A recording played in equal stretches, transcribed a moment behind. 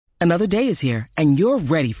Another day is here, and you're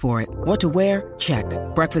ready for it. What to wear? Check.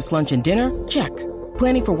 Breakfast, lunch, and dinner? Check.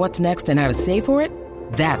 Planning for what's next and how to save for it?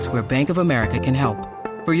 That's where Bank of America can help.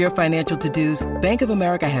 For your financial to-dos, Bank of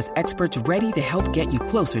America has experts ready to help get you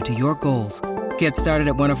closer to your goals. Get started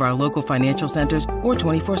at one of our local financial centers or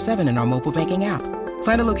 24/7 in our mobile banking app.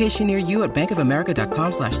 Find a location near you at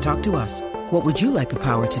bankofamerica.com/talktous. What would you like the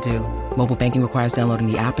power to do? Mobile banking requires downloading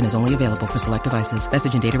the app and is only available for select devices.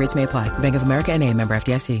 Message and data rates may apply. Bank of America N.A., member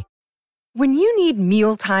FDIC. When you need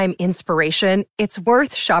mealtime inspiration, it's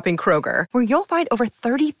worth shopping Kroger, where you'll find over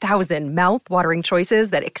 30,000 mouth-watering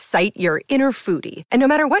choices that excite your inner foodie. And no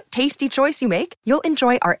matter what tasty choice you make, you'll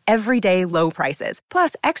enjoy our everyday low prices,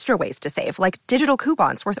 plus extra ways to save, like digital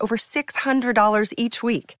coupons worth over $600 each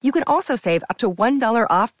week. You can also save up to $1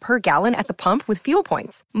 off per gallon at the pump with fuel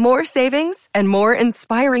points. More savings and more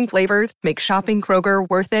inspiring flavors make shopping Kroger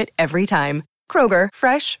worth it every time. Kroger,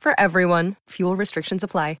 fresh for everyone. Fuel restrictions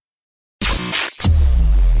apply.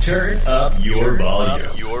 Turn up your volume.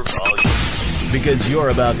 Because you're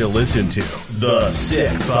about to listen to The Sick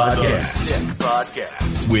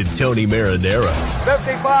Podcast. With Tony Marinaro.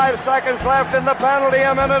 55 seconds left in the penalty,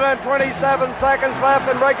 a minute and 27 seconds left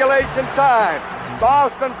in regulation time.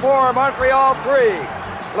 Boston 4, Montreal 3.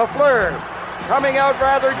 Lafleur coming out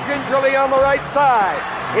rather gingerly on the right side.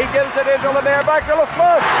 He gives it into Lemaire, back to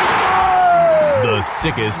Lafleur. The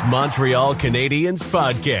sickest Montreal Canadiens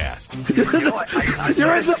podcast.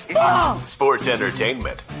 You're in the ball! Sports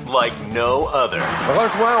entertainment like no other.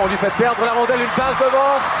 Rejoint, on lui fait perdre la rondelle, une passe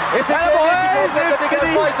devant. Et c'est le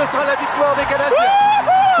dégagement et ce sera la victoire des Canadiens.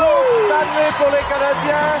 Coupe Stanley pour les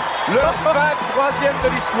Canadiens. Le 23e de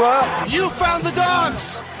l'histoire. You found the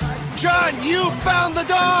dogs! John, you found the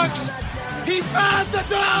dogs! He found the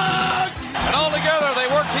dogs! And all together, they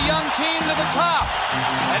worked a young team to the top.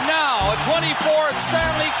 And now, a 24th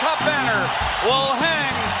Stanley Cup banner will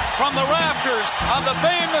hang from the rafters of the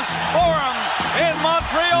famous Forum in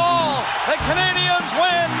Montreal. The Canadiens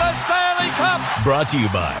win the Stanley Cup. Brought to you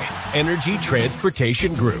by Energy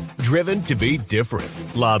Transportation Group. Driven to be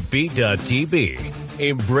different. La Vida TV.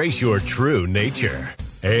 Embrace your true nature.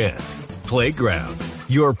 And Playground,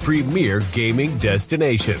 your premier gaming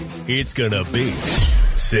destination. It's gonna be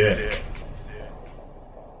sick.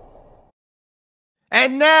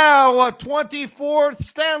 And now a 24th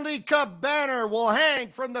Stanley Cup banner will hang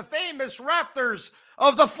from the famous rafters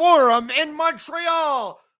of the Forum in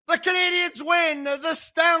Montreal. The Canadiens win the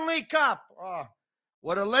Stanley Cup. Oh,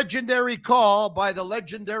 what a legendary call by the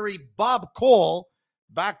legendary Bob Cole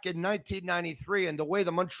back in 1993, and the way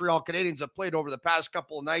the Montreal Canadiens have played over the past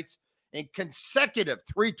couple of nights in consecutive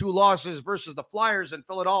 3-2 losses versus the Flyers in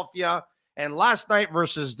Philadelphia, and last night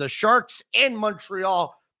versus the Sharks in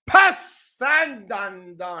Montreal.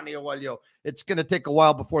 It's going to take a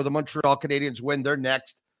while before the Montreal Canadiens win their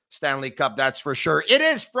next Stanley Cup, that's for sure. It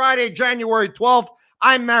is Friday, January 12th.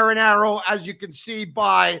 I'm Marinaro, as you can see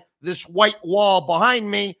by this white wall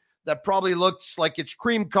behind me that probably looks like it's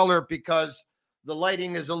cream color because the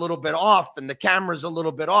lighting is a little bit off and the camera's a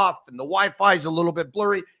little bit off and the Wi-Fi is a little bit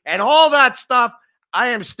blurry and all that stuff. I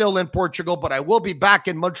am still in Portugal, but I will be back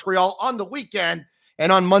in Montreal on the weekend.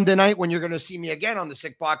 And on Monday night, when you're going to see me again on the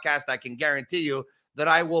Sick Podcast, I can guarantee you that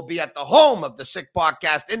I will be at the home of the Sick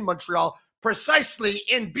Podcast in Montreal, precisely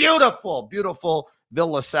in beautiful, beautiful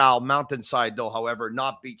Ville Salle, mountainside though, however,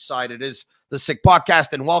 not beachside. It is the Sick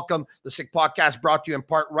Podcast, and welcome. The Sick Podcast brought to you in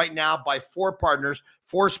part right now by 4 partners,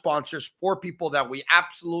 4 sponsors, 4 people that we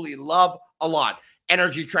absolutely love a lot.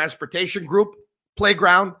 Energy Transportation Group,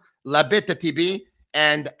 Playground, La Bita TV,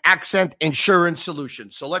 and Accent Insurance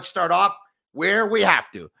Solutions. So let's start off where we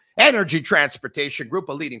have to. Energy Transportation Group,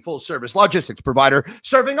 a leading full-service logistics provider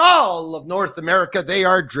serving all of North America. They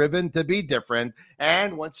are driven to be different.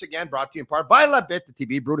 And once again, brought to you in part by La Bita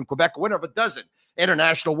TV, brewed in Quebec, winner of a dozen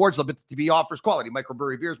international awards. La Bita TV offers quality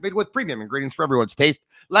microbrewery beers made with premium ingredients for everyone's taste.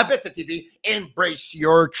 La Bita TV, embrace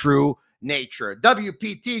your true nature.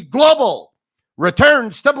 WPT Global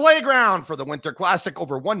returns to Playground for the Winter Classic.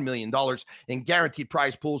 Over $1 million in guaranteed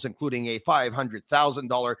prize pools, including a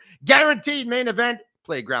 $500,000 guaranteed main event.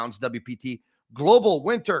 Playground's WPT Global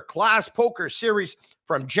Winter Class Poker Series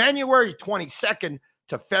from January 22nd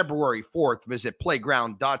to February 4th. Visit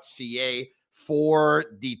playground.ca for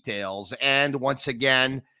details. And once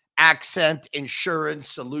again, Accent Insurance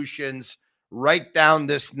Solutions. Write down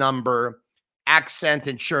this number. Accent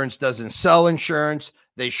Insurance doesn't sell insurance.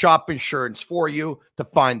 They shop insurance for you to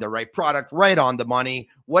find the right product, right on the money.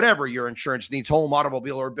 Whatever your insurance needs, home,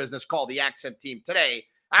 automobile, or business, call the Accent team today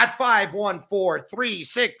at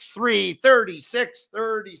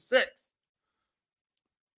 514-363-3636.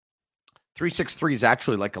 363 is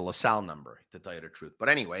actually like a LaSalle number, to tell you the truth. But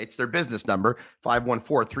anyway, it's their business number,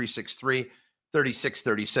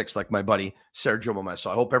 514-363-3636, like my buddy Sergio Moma. So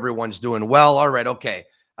I hope everyone's doing well. All right, okay.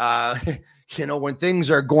 When things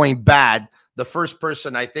are going bad, the first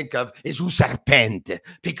person I think of is Userpente,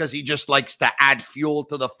 because he just likes to add fuel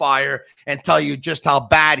to the fire and tell you just how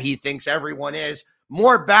bad he thinks everyone is.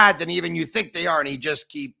 More bad than even you think they are, and he just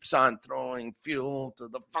keeps on throwing fuel to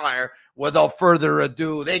the fire. Without further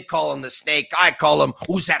ado, they call him the snake. I call him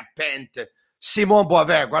Userpente. Simon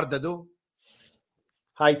Boisvert, guarda tu.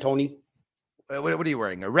 Hi, Tony. What are you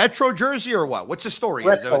wearing? A retro jersey or what? What's the story?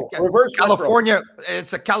 Retro, reverse California. retro.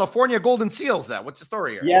 It's a California Golden Seals. What's the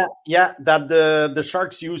story here? Yeah. That the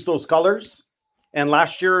Sharks used those colors, and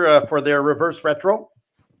last year for their reverse retro,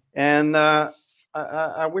 and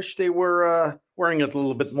I wish they were wearing it a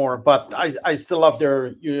little bit more, but I still love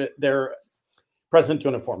their present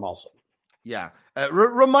uniform also. Yeah.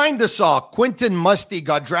 Remind us all, Quentin Musty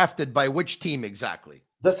got drafted by which team exactly?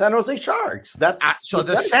 The San Jose Sharks. That's so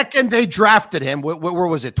the second they drafted him, where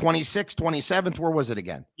was it? 26th, 27th? Where was it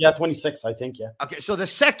again? Yeah, 26th, I think, yeah. Okay, so the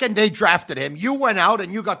second they drafted him, you went out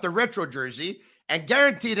and you got the retro jersey, and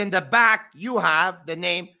guaranteed in the back, you have the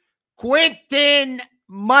name Quentin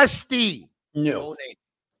Musty. No name.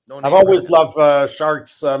 I've always loved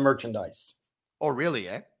Sharks merchandise. Oh, really,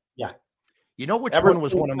 eh? Yeah. You know which one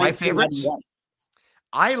was one of my favorites?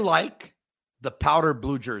 I like the powder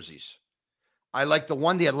blue jerseys. I like the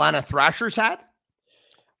one the Atlanta Thrashers had.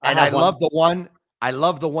 And I love the one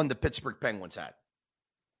the Pittsburgh Penguins had.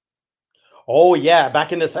 Oh, yeah,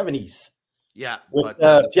 back in the 70s. Yeah. With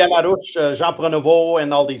Pierre Larouche, Jean Pronovo,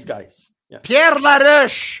 and all these guys. Yeah. Pierre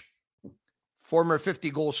Larouche, former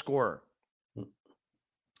 50-goal scorer.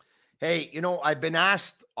 Hey, I've been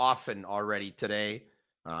asked often already today.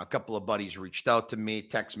 A couple of buddies reached out to me,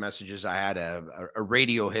 text messages. I had a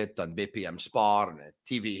radio hit on BPM Sport and a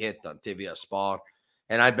TV hit on TVA Sport.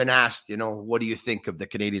 And I've been asked, what do you think of the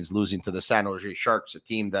Canadians losing to the San Jose Sharks, a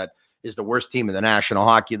team that is the worst team in the National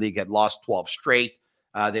Hockey League, had lost 12 straight.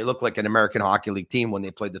 They look like an American Hockey League team when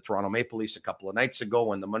they played the Toronto Maple Leafs a couple of nights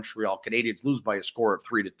ago, and the Montreal Canadiens lose by a score of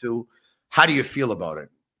 3-2. How do you feel about it?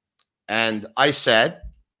 And I said,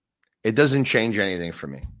 it doesn't change anything for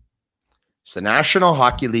me. It's the National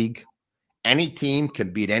Hockey League. Any team can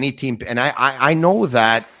beat any team. And I know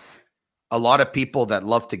that a lot of people that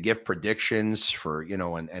love to give predictions for,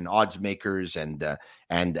 and odds makers and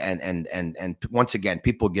once again,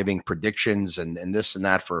 people giving predictions and this and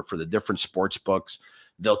that for the different sports books,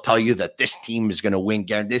 they'll tell you that this team is going to win.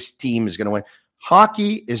 This team is going to win.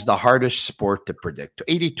 Hockey is the hardest sport to predict.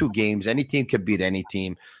 82 games, any team can beat any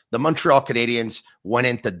team. The Montreal Canadiens went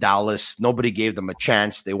into Dallas. Nobody gave them a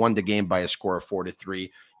chance. They won the game by a score of 4-3.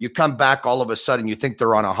 You come back, all of a sudden, you think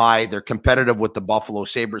they're on a high. They're competitive with the Buffalo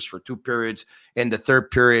Sabres for 2 periods. In the third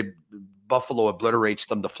period, Buffalo obliterates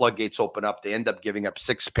them. The floodgates open up. They end up giving up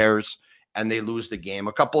 6 pairs, and they lose the game.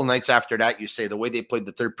 A couple of nights after that, you say the way they played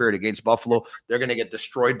the third period against Buffalo, they're going to get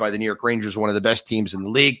destroyed by the New York Rangers, one of the best teams in the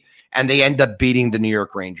league, and they end up beating the New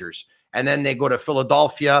York Rangers. And then they go to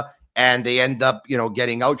Philadelphia, and they end up,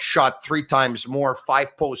 getting outshot 3 times more,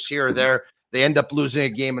 5 posts here or there. They end up losing a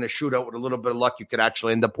game in a shootout. With a little bit of luck, you could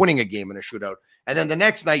actually end up winning a game in a shootout. And then the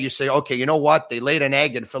next night you say, okay, you know what? They laid an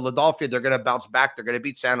egg in Philadelphia. They're going to bounce back. They're going to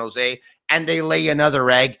beat San Jose. And they lay another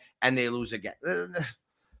egg, and they lose again.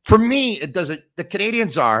 For me, it doesn't. The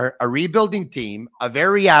Canadians are a rebuilding team, a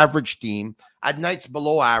very average team, at nights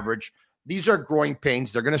below average. These are growing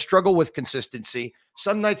pains. They're going to struggle with consistency.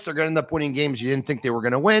 Some nights they're going to end up winning games you didn't think they were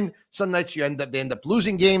going to win. Some nights they end up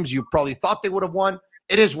losing games you probably thought they would have won.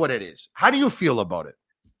 It is what it is. How do you feel about it?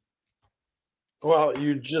 Well,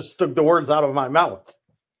 you just took the words out of my mouth.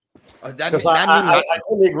 I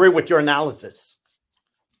totally agree with your analysis.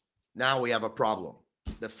 Now we have a problem.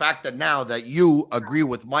 The fact that now that you agree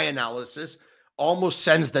with my analysis almost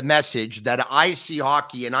sends the message that I see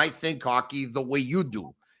hockey and I think hockey the way you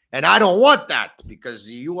do. And I don't want that because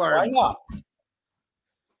you are. Why not?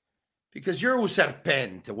 Because you're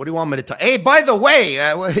Userpente. What do you want me to tell? Hey, by the way,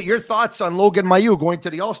 your thoughts on Logan Mailloux going to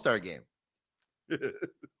the All-Star game?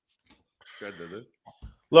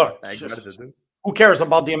 Look, who cares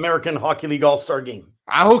about the American Hockey League All-Star game?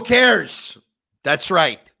 Who cares? That's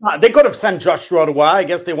right. They could have sent Joshua Roy. I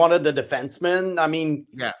guess they wanted the defenseman. I mean,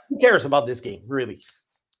 who cares about this game, really?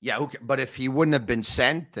 Yeah, but if he wouldn't have been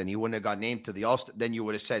sent and he wouldn't have got named to the All-Star, then you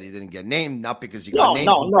would have said he didn't get named, not because he got named.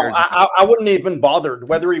 No. I wouldn't even bothered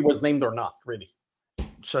whether he was named or not, really.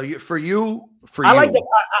 So I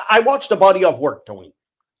watched the body of work, Tony.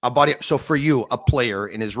 About it. So for you, a player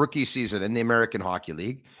in his rookie season in the American Hockey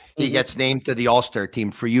League, he gets named to the All-Star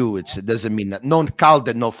team. For you, it doesn't mean that no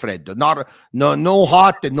caldo, no freddo, no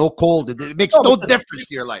hot and no cold. It makes no difference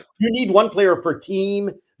to your life. You need one player per team.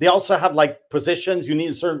 They also have like positions. You need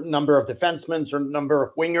a certain number of defensemen, certain number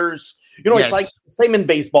of wingers. It's like same in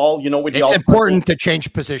baseball. With it's important to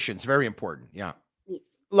change positions. Very important. Yeah.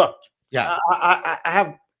 Look. Yeah.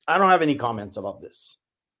 I don't have any comments about this.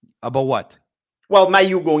 About what? Well,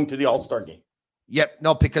 Mayu going to the All-Star game. Yep,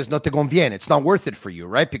 no, because no te conviene. It's not worth it for you,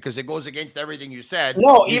 right? Because it goes against everything you said.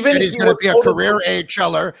 No, even if he's going to be a career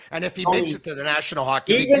AHLer, and if he makes it to the National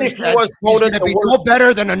Hockey League, even if he was he's going to be no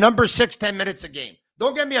better than a number 6, 10 minutes a game.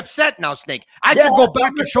 Don't get me upset now, Snake. I can go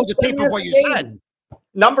back and show the tape of what you said.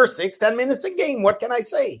 Number 6, 10 minutes a game. What can I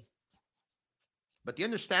say? But do you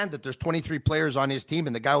understand that there's 23 players on his team,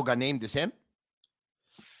 and the guy who got named is him?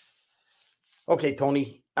 Okay,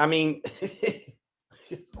 Tony. I mean,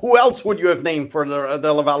 who else would you have named for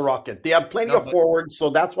the Laval Rocket? They have plenty of forwards, so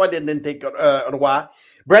that's why they didn't take Roy.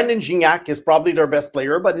 Brendan Gignac is probably their best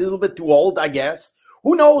player, but he's a little bit too old, I guess.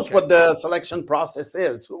 Who knows what the selection process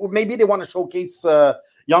is? Maybe they want to showcase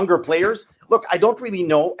younger players. Look, I don't really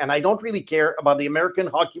know, and I don't really care about the American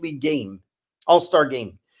Hockey League game, All-Star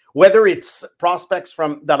game. Whether it's prospects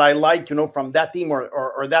that I like, from that team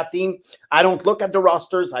or that team. I don't look at the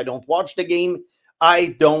rosters. I don't watch the game. I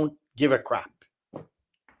don't give a crap.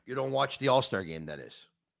 You don't watch the All-Star game, that is?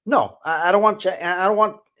 No, I don't watch. I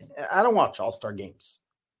don't watch All-Star games.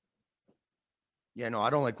 Yeah, no, I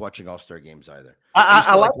don't like watching All-Star games either.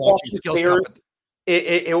 I like watching players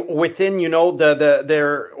within,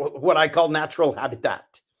 their what I call natural habitat.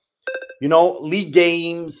 League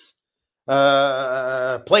games,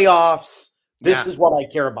 playoffs. This is what I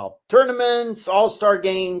care about. Tournaments, All-Star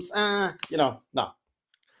games. No.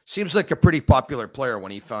 Seems like a pretty popular player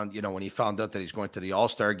when he found out that he's going to the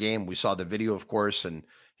All-Star game. We saw the video, of course, and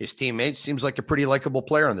his teammates. Seems like a pretty likable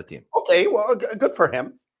player on the team. Okay, well, good for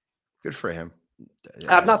him. Good for him.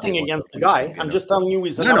 I have nothing against the guy. I'm just telling you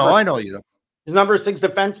he's I know you don't. He's number 6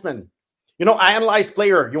 defenseman. I analyze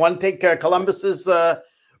player. You want to take Columbus's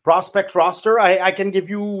prospect roster? I can give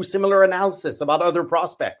you similar analysis about other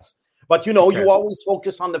prospects. But, you always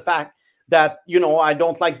focus on the fact that, I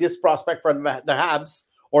don't like this prospect from the Habs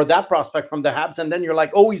or that prospect from the Habs. And then you're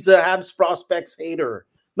like, oh, he's a Habs prospects hater.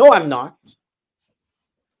 No, I'm not.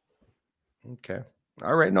 Okay.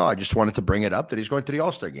 All right. No, I just wanted to bring it up that he's going to the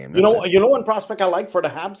All-Star game. You know one prospect I like for the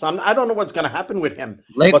Habs? I don't know what's going to happen with him.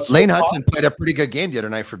 Lane Hudson played a pretty good game the other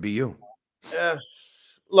night for BU.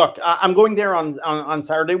 Look, I'm going there on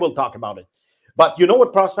Saturday. We'll talk about it. But you know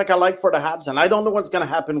what prospect I like for the Habs? And I don't know what's going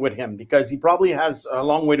to happen with him because he probably has a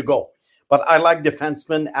long way to go. But I like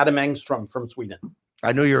defenseman Adam Engstrom from Sweden.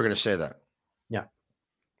 I knew you were going to say that. Yeah.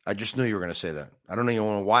 I just knew you were going to say that. I don't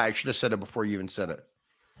know why. I should have said it before you even said it.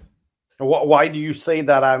 Why do you say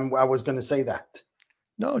that I was going to say that?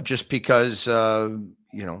 No, just because,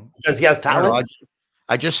 because he has talent?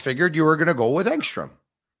 I just figured you were going to go with Engstrom.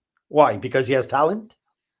 Why? Because he has talent?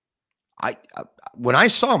 When I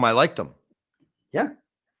saw him, I liked him. Yeah.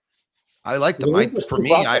 I liked him. I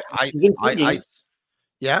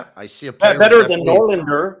see a player better than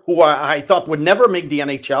Norlinder, who I thought would never make the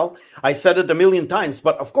NHL. I said it a million times,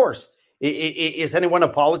 but of course, is anyone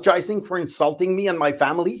apologizing for insulting me and my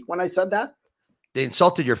family when I said that? They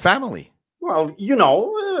insulted your family. Well,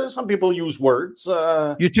 some people use words.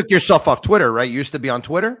 You took yourself off Twitter, right? You used to be on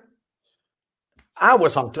Twitter? I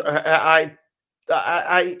was on.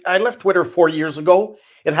 I left Twitter 4 years ago.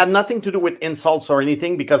 It had nothing to do with insults or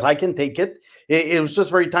anything because I can take it. It was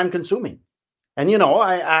just very time consuming. And,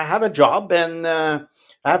 I have a job and I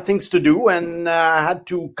have things to do and I had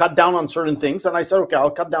to cut down on certain things. And I said, okay,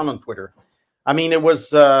 I'll cut down on Twitter. I mean, it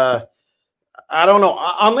was, I don't know,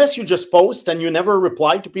 unless you just post and you never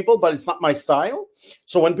reply to people, but it's not my style.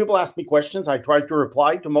 So when people ask me questions, I try to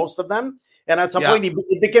reply to most of them. And at some point,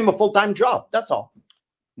 it became a full-time job. That's all.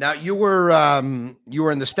 Now, you were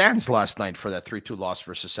in the stands last night for that 3-2 loss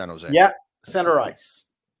versus San Jose. Yeah, center ice.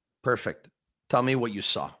 Perfect. Tell me what you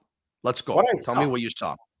saw. Let's go. Tell me what you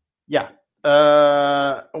saw. Yeah.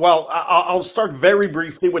 Well, I'll start very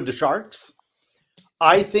briefly with the Sharks.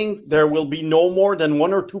 I think there will be no more than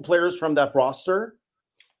 1 or 2 players from that roster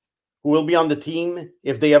who will be on the team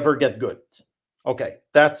if they ever get good. Okay,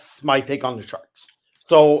 that's my take on the Sharks.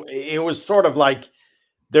 So it was sort of like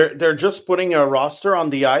they're just putting a roster on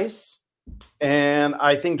the ice, and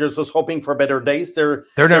I think they're just hoping for better days. They're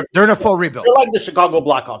in a full rebuild. They're like the Chicago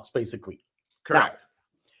Blackhawks, basically. Correct. Now,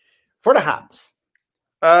 for the Habs,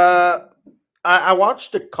 I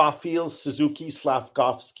watched the Caulfield, Suzuki,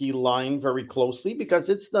 Slavkovsky line very closely because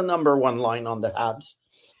it's the number 1 line on the Habs.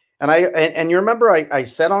 And you remember I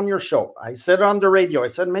said on your show, I said on the radio, I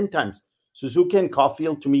said many times, Suzuki and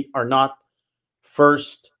Caulfield to me are not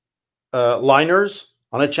first liners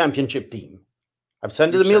on a championship team. I've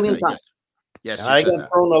said it a million times. Yes, I got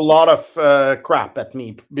thrown a lot of crap at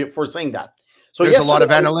me for saying that. So there's a lot of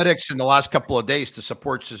analytics in the last couple of days to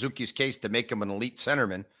support Suzuki's case to make him an elite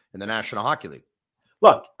centerman in the National Hockey League.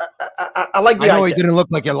 Look, I like the eye know he test. didn't look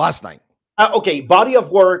like it last night. Okay, body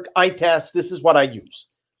of work, eye test, this is what I use.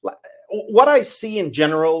 What I see in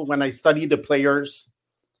general when I study the players,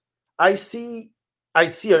 I see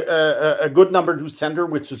a good number two center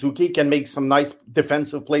with Suzuki, can make some nice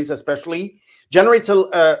defensive plays, especially generates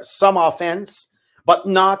some offense, but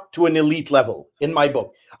not to an elite level in my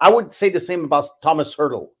book. I would say the same about Thomas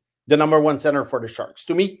Hertl, the number one center for the Sharks.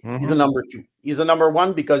 To me, he's a number two. He's a number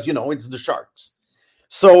one because, it's the Sharks.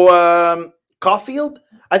 So Caulfield,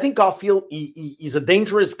 I think Caulfield, he's a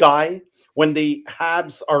dangerous guy when the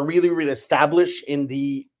Habs are really, really established in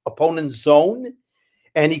the opponent's zone.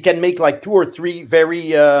 And he can make like 2 or 3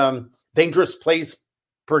 very dangerous plays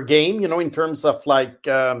per game, in terms of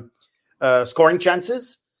scoring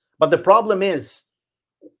chances. But the problem is,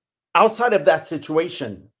 outside of that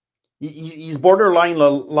situation, he's borderline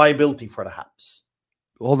liability for the Habs.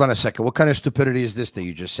 Hold on a second. What kind of stupidity is this that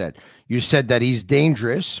you just said? You said that he's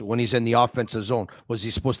dangerous when he's in the offensive zone. Was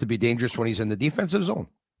he supposed to be dangerous when he's in the defensive zone?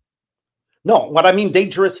 No, what I mean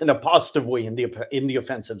dangerous in a positive way in the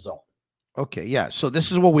offensive zone. Okay, yeah. So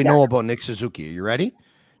this is what we know about Nick Suzuki. Are you ready?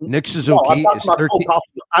 Nick Suzuki is 13.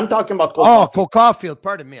 I'm talking about Cole Caulfield. Cole Caulfield.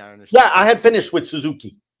 Pardon me. I understand. Yeah, I had finished with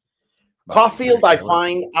Suzuki. Caulfield, I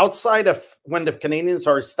find, outside of when the Canadians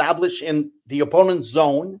are established in the opponent's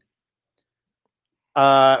zone,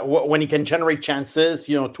 when he can generate chances,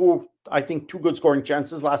 2 good scoring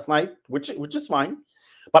chances last night, which is fine.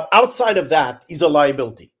 But outside of that, he's a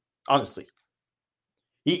liability, honestly.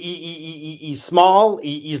 He's small.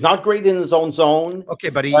 He's not great in his own zone. Okay,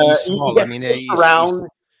 but he's small. He's around.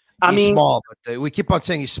 He's small, but we keep on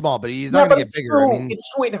saying he's small, but he's not going to get bigger.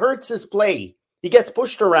 It's true. It hurts his play. He gets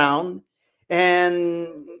pushed around,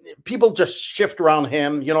 and people just shift around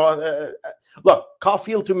him. Look,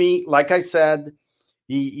 Caulfield to me, like I said,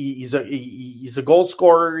 he's a goal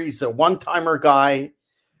scorer. He's a one-timer guy.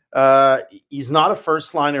 He's not a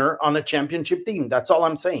first liner on a championship team. That's all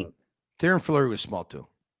I'm saying. Theoren Fleury was small too.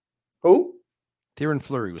 Who? Theoren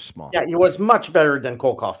Fleury was small. Yeah, he was much better than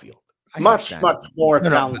Cole Caulfield. Much more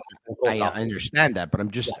talented than Cole Caulfield. I understand that, but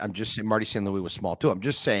I'm just saying Marty St. Louis was small too. I'm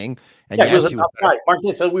just saying. And he was a tough guy.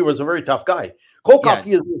 Marty St. Louis was a very tough guy. Cole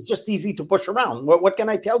Caulfield is just easy to push around. What can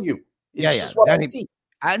I tell you? It's just what I see.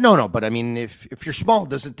 No, but I mean, if you're small, it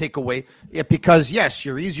doesn't take away because yes,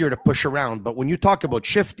 you're easier to push around. But when you talk about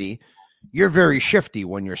shifty, you're very shifty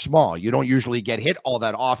when you're small. You don't usually get hit all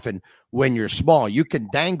that often when you're small. You can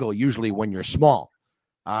dangle usually when you're small.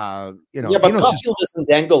 Yeah, but Caulfield doesn't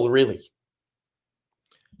dangle really.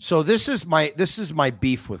 So this is my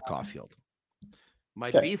beef with Caulfield.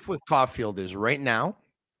 My beef with Caulfield is right now,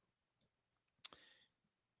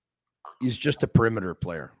 he's just a perimeter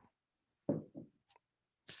player.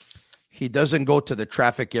 He doesn't go to the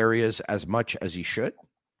traffic areas as much as he should.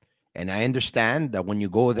 And I understand that when you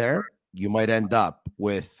go there, you might end up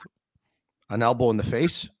with an elbow in the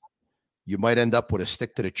face. You might end up with a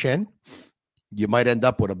stick to the chin. You might end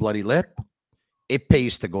up with a bloody lip. It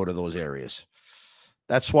pays to go to those areas.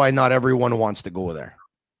 That's why not everyone wants to go there.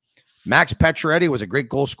 Max Pacioretty was a great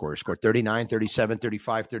goal scorer. He scored 39, 37,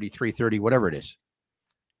 35, 33, 30, whatever it is.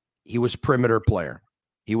 He was a perimeter player.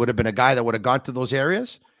 He would have been a guy that would have gone to those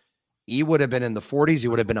areas. He would have been in the 40s. He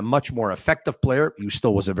would have been a much more effective player. He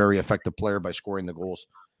still was a very effective player by scoring the goals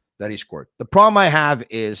that he scored. The problem I have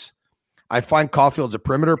is I find Caulfield's a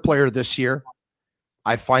perimeter player this year.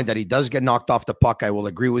 I find that he does get knocked off the puck. I will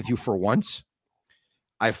agree with you for once.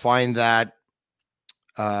 I find that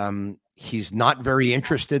he's not very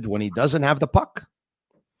interested when he doesn't have the puck.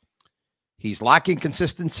 He's lacking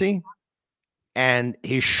consistency. And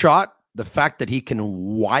his shot, the fact that he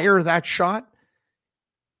can wire that shot,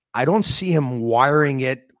 I don't see him wiring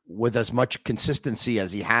it with as much consistency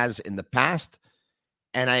as he has in the past.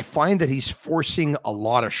 And I find that he's forcing a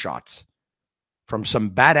lot of shots from some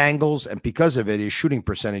bad angles. And because of it, his shooting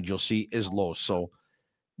percentage, you'll see, is low. So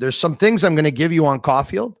there's some things I'm going to give you on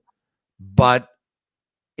Caulfield, but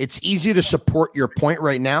it's easy to support your point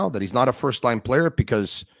right now that he's not a first-line player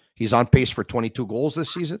because he's on pace for 22 goals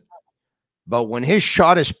this season. But when his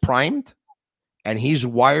shot is primed and he's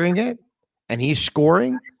wiring it and he's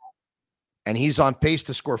scoring and he's on pace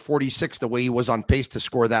to score 46 the way he was on pace to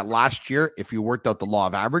score that last year if you worked out the law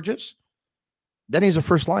of averages, then he's a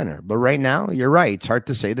first-liner. But right now, you're right. It's hard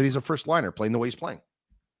to say that he's a first-liner playing the way he's playing.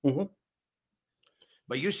 Mm-hmm.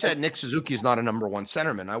 But you said Nick Suzuki is not a number one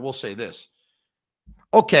centerman. I will say this.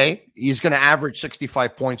 Okay, he's going to average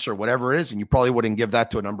 65 points or whatever it is, and you probably wouldn't give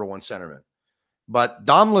that to a number one centerman. But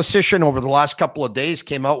Dom Lucian over the last couple of days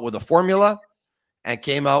came out with a formula and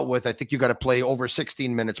came out with, I think you got to play over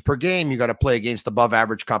 16 minutes per game. You got to play against above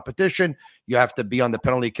average competition. You have to be on the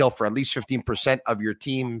penalty kill for at least 15% of your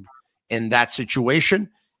team in that situation.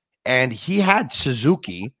 And he had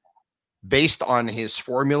Suzuki, based on his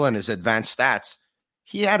formula and his advanced stats,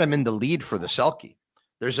 he had him in the lead for the Selke.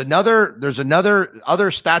 There's other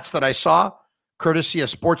stats that I saw, courtesy of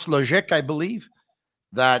Sports Logique, I believe,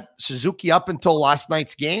 that Suzuki up until last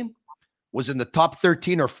night's game was in the top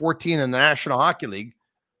 13 or 14 in the National Hockey League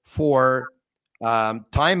for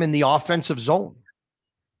time in the offensive zone.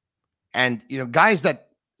 And, guys that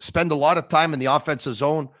spend a lot of time in the offensive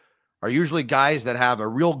zone are usually guys that have a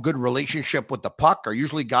real good relationship with the puck, are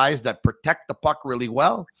usually guys that protect the puck really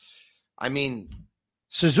well. I mean,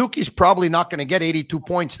 Suzuki's probably not going to get 82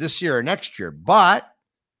 points this year or next year, but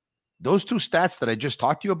those two stats that I just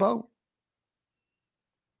talked to you about,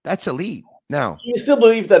 that's elite. Now, do you still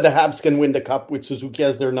believe that the Habs can win the cup with Suzuki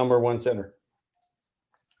as their number one center?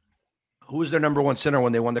 Who was their number one center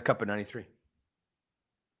when they won the cup in 93?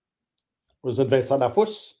 Was it Vincent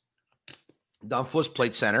Danfus? Danfus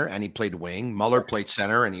played center and he played wing. Muller played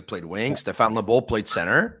center and he played wing. Stéphane Lebeau played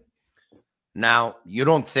center. Now, you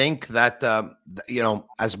don't think that,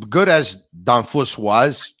 as good as Danfus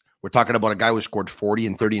was, we're talking about a guy who scored 40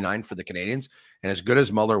 and 39 for the Canadiens, and as good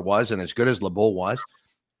as Muller was and as good as Lebeau was,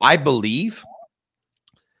 I believe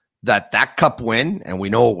that cup win, and we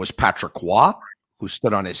know it was Patrick Roy who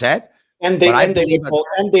stood on his head. And David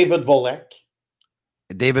Volek.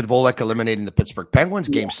 David Volek eliminating the Pittsburgh Penguins,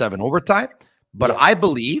 Game 7 overtime. But I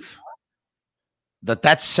believe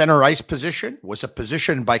that center ice position was a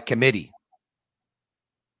position by committee.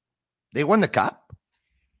 They won the cup.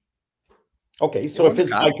 Okay, so if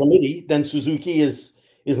it's by committee, then Suzuki is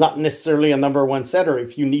not necessarily a number one center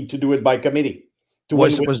if you need to do it by committee.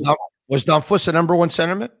 Was Danfus a number one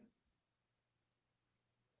centerman?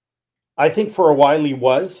 I think for a while he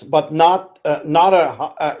was, but not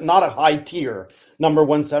a high tier number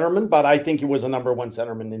one centerman. But I think he was a number one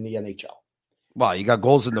centerman in the NHL. Well, he got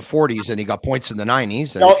goals in the 40s and he got points in the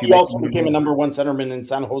 90s. And he also became a number one centerman in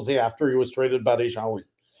San Jose after he was traded by Jean-Louis.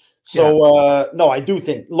 So, no, I do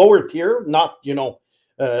think lower tier, not,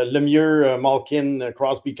 Lemieux, Malkin,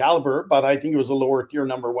 Crosby caliber, but I think it was a lower tier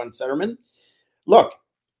number one centerman. Look,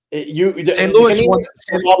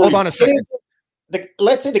 hold on a second.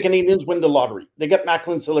 Let's say the Canadiens win the lottery. They get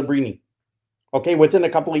Macklin Celebrini. Okay, within a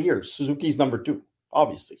couple of years, Suzuki's number two,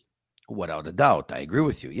 obviously. Without a doubt. I agree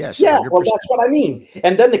with you. Yes. Yeah, 100%. well, that's what I mean.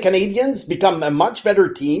 And then the Canadiens become a much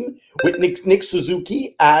better team with Nick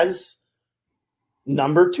Suzuki as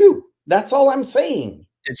number two. That's all I'm saying.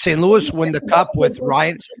 Did St. Louis win the cup with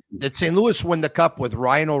Ryan? Did St. Louis win the cup with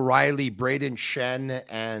Ryan O'Reilly, Braden Shen,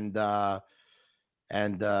 and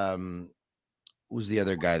who's the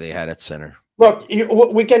other guy they had at center? Look,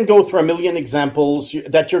 we can go through a million examples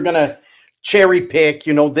that you're going to cherry pick,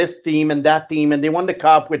 this team and that team, and they won the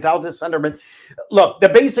cup without the centerman. Look, the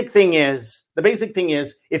basic thing is,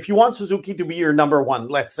 if you want Suzuki to be your number one,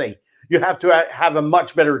 let's say, you have to have a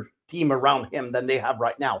much better team around him than they have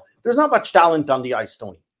right now. There's not much talent on the ice,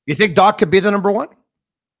 Tony. You think Doc could be the number one?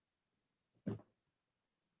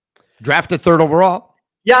 Drafted third overall.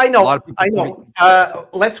 Yeah, I know.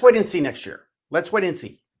 Let's wait and see next year. Let's wait and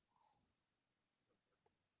see.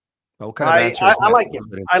 Okay, I like him.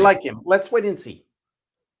 I like him. Let's wait and see.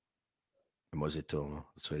 Was it too?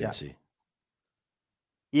 Let's wait and see.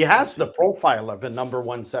 He has the profile of a number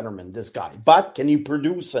one centerman, this guy, but can he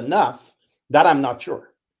produce enough? That I'm not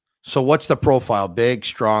sure. So what's the profile? Big,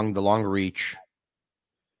 strong, the long reach.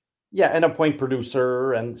 Yeah, and a point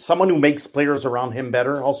producer and someone who makes players around him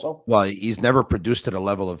better also. Well, he's never produced at a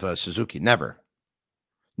level of Suzuki. Never.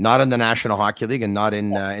 Not in the National Hockey League and not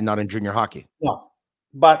in junior hockey. No,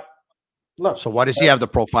 but look. So why does he have the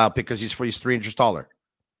profile? Because he's 3 inches taller.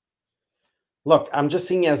 Look, I'm just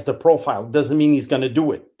saying he has the profile. Doesn't mean he's going to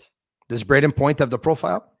do it. Does Braden Point have the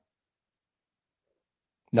profile?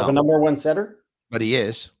 No. Of a number one setter? But he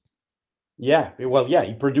is. Yeah. Well, yeah,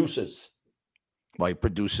 he produces. Well, he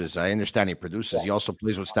produces. I understand he produces. Yeah. He also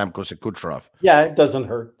plays with Stamkos and Kucherov. Yeah, it doesn't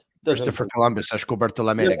hurt. Christopher Columbus, Escoberto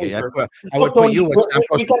Lamega. I would put you with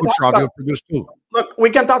Stamkos and Kucherov. He'll produce too. Look,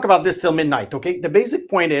 we can talk about this till midnight, okay? The basic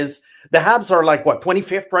point is the Habs are like, what,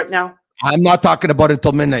 25th right now? I'm not talking about it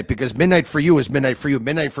until midnight because midnight for you is midnight for you.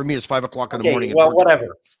 Midnight for me is 5 o'clock in the morning. Well,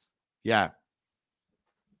 whatever. Yeah.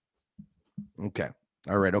 Okay.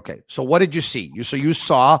 All right. Okay. So what did you see? You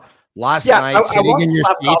saw last night sitting in your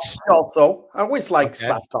seats. Also, I always liked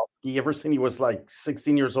Slavkovsky ever since he was like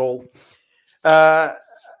 16 years old.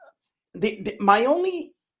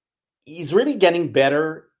 He's really getting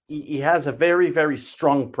better. He has a very, very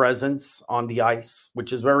strong presence on the ice,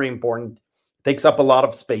 which is very important. Takes up a lot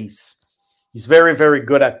of space. He's very, very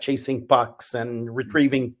good at chasing pucks and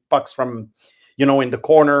retrieving pucks from, in the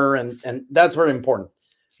corner, and that's very important.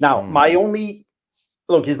 Now,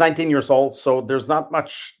 look, he's 19 years old, so there's not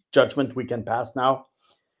much judgment we can pass now.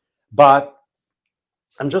 But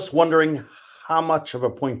I'm just wondering how much of a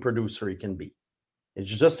point producer he can be. It's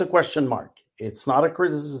just a question mark. It's not a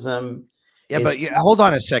criticism. But hold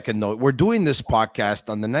on a second, though. We're doing this podcast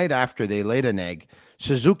on the night after they laid an egg.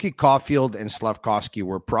 Suzuki, Caulfield, and Slavkovsky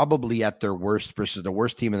were probably at their worst versus the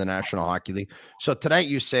worst team in the National Hockey League. So tonight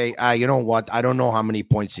you say, you know what? I don't know how many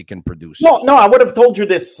points he can produce. No, I would have told you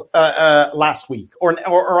this last week, or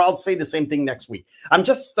I'll say the same thing next week. I'm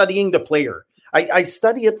just studying the player. I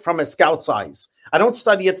study it from a scout's eyes. I don't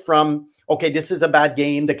study it from, this is a bad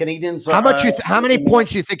game. The Canadians. How many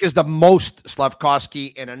points do you think is the most Slavkovsky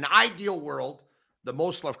in an ideal world? The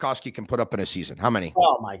most Slavkovsky can put up in a season. How many?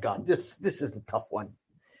 Oh my God, this is a tough one.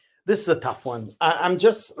 This is a tough one. I'm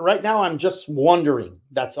just wondering.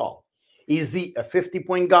 That's all. Is he a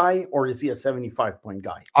 50-point guy or is he a 75-point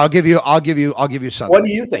guy? I'll give you something. What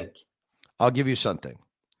do you think? I'll give you something.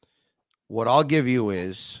 What I'll give you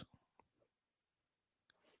is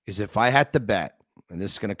if I had to bet, and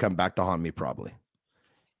this is going to come back to haunt me probably.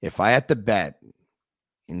 If I had to bet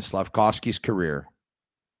in Slavkovsky's career,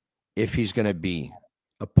 if he's going to be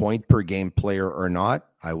a point per game player or not,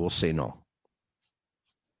 I will say no.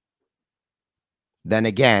 Then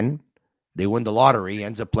again, they win the lottery, he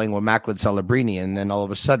ends up playing with Macklin Celebrini, and then all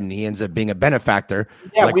of a sudden he ends up being a benefactor,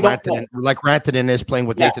 like Rantanen is playing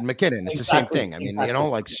with Nathan McKinnon. It's the same thing. I mean,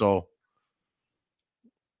 so.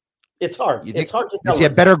 It's hard. It's hard to tell. Is he a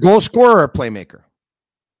better goal scorer or a playmaker?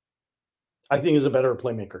 I think he's a better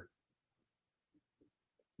playmaker.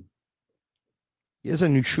 He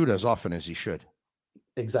doesn't shoot as often as he should.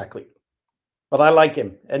 Exactly. But I like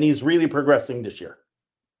him, and he's really progressing this year.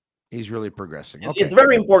 He's really progressing. Okay. It's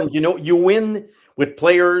very important. You win with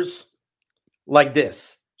players like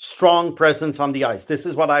this. Strong presence on the ice. This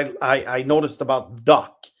is what I noticed about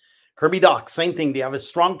Doc. Kirby Doc, same thing. They have a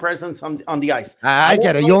strong presence on the ice. I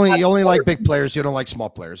get it. You only like big players. You don't like small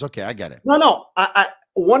players. Okay, I get it. No.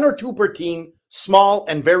 One or two per team, small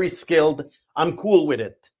and very skilled. I'm cool with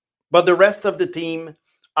it. But the rest of the team,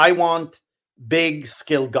 I want big,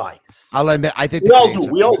 skilled guys. I'll admit, I think we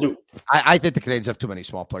all do. I think the Canadians have too many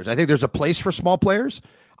small players. I think there's a place for small players.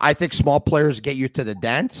 I think small players get you to the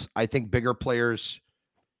dance. I think bigger players,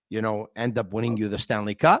 end up winning you the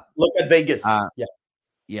Stanley Cup. Look at Vegas.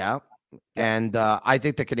 Yeah. And I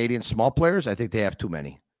think the Canadian small players, I think they have too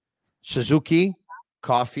many. Suzuki,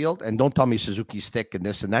 Caulfield, and don't tell me Suzuki's thick and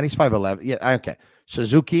this and that. He's 5'11". Yeah, okay.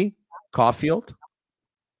 Suzuki, Caulfield,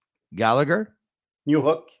 Gallagher,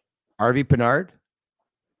 Newhook, RV Pinard,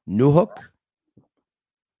 Newhook.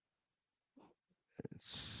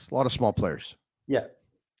 It's a lot of small players. Yeah,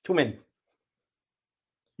 too many.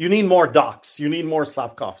 You need more Docs. You need more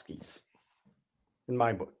Slavkovskys, in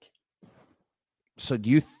my book. So do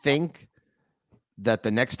you think that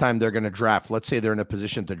the next time they're going to draft, let's say they're in a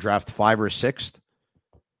position to draft 5th or 6th,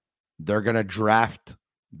 they're going to draft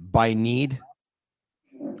by need?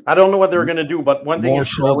 I don't know what they're going to do, but one thing is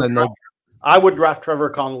sure, I would draft Trevor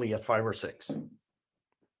Connolly at 5 or 6.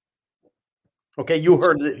 Okay, you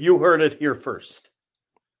heard it here first.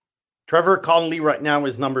 Trevor Connolly right now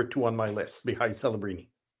is number 2 on my list behind Celebrini.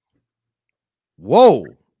 Whoa.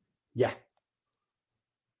 Yeah.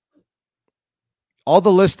 All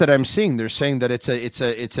the lists that I'm seeing, they're saying that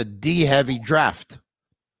it's a D heavy draft.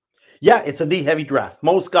 Yeah, it's a D heavy draft.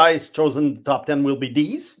 Most guys chosen top 10 will be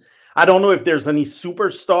Ds. I don't know if there's any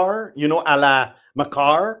superstar, a la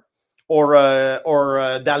Makar or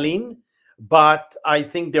Dahlin, but I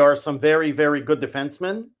think there are some very, very good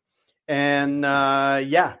defensemen. And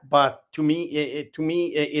but to me,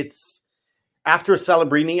 it's after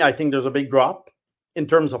Celebrini. I think there's a big drop in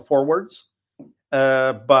terms of forwards.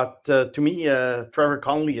 But to me, Trevor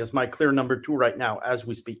Connolly is my clear number 2 right now as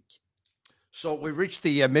we speak. So we've reached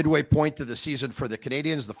the midway point of the season for the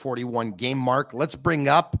Canadians, the 41 game mark. Let's bring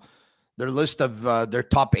up their list of their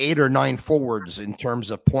top 8 or 9 forwards in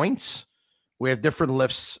terms of points. We have different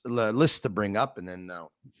lists to bring up, and then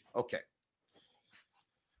okay.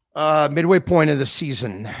 Midway point of the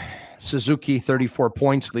season, Suzuki 34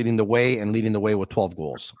 points, leading the way with 12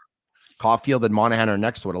 goals. Caulfield and Monahan are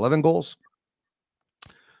next with 11 goals.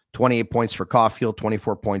 28 points for Caulfield,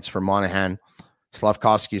 24 points for Monahan.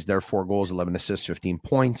 Slavkovsky's there, 4 goals, 11 assists, 15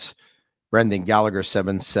 points. Brendan Gallagher,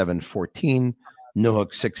 7-7, 14.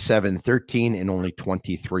 Newhook, 6-7, 13 in only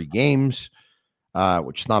 23 games,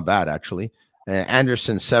 which is not bad, actually.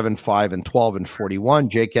 Anderson, 7-5 and 12 and 41.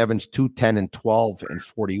 Jake Evans, 2-10 and 12 and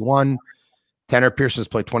 41. Tanner Pearson's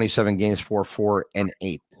played 27 games, 4-4 and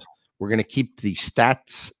 8. We're going to keep the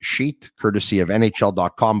stats sheet, courtesy of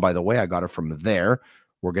NHL.com, by the way. I got it from there.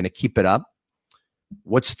 We're going to keep it up.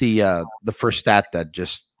 What's the first stat that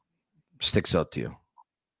just sticks out to you?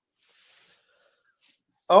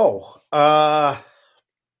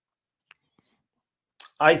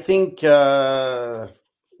 I think,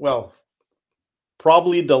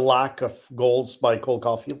 probably the lack of goals by Cole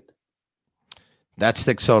Caulfield. That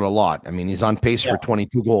sticks out a lot. I mean, he's on pace for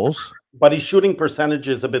 22 goals. But his shooting percentage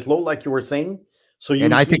is a bit low, like you were saying. So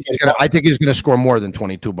I think he's going to score more than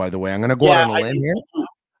 22, by the way. I'm going to go out on a limb here.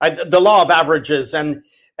 The law of averages, and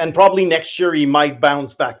probably next year he might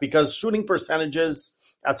bounce back because shooting percentages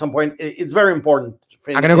at some point, it's very important.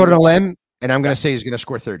 I'm going to go to a limb, and I'm going to say he's going to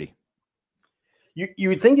score 30.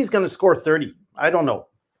 You think he's going to score 30? I don't know.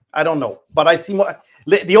 But I see more.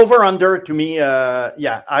 The over-under, to me,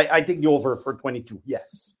 I think the over for 22,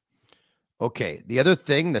 yes. Okay, the other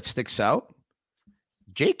thing that sticks out,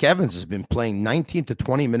 Jake Evans has been playing 19 to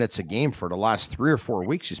 20 minutes a game for the last 3 or 4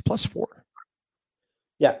 weeks. He's +4.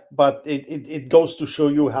 Yeah, but it goes to show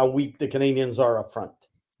you how weak the Canadians are up front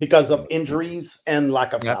because of injuries and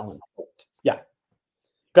lack of talent. Yeah,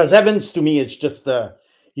 because Evans, to me, it's just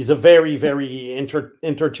he's a very, very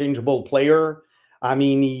interchangeable player. I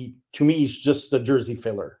mean, to me, he's just a jersey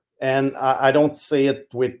filler. And I don't say it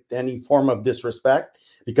with any form of disrespect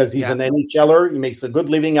because he's an NHLer. He makes a good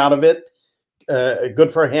living out of it.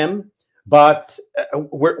 Good for him. But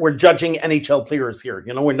we're judging NHL players here.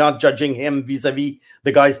 You know, we're not judging him vis-a-vis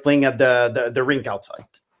the guys playing at the rink outside.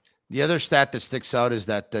 The other stat that sticks out is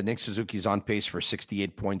that Nick Suzuki's on pace for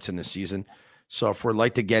 68 points in the season. So if we'd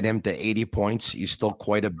like to get him to 80 points, he's still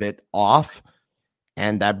quite a bit off.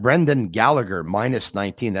 And that Brendan Gallagher,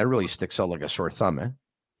 -19, that really sticks out like a sore thumb, man.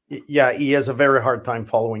 Yeah, he has a very hard time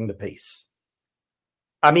following the pace.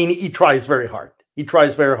 I mean, he tries very hard.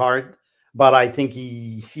 But I think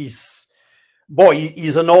he's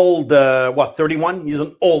an old, 31? He's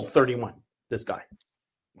an old 31, this guy.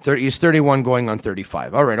 He's 31 going on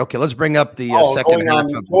 35. All right, okay, let's bring up the second half.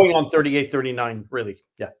 Going on 38, 39, really,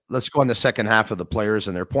 yeah. Let's go on the second half of the players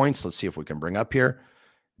and their points. Let's see if we can bring up here.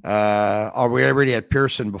 We already had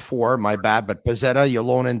Pearson before, my bad, but Pezzetta,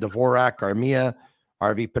 Yolonen, Dvorak, Armia,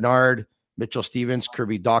 RV Pinard, Mitchell Stevens,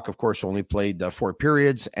 Kirby Doc, of course, only played 4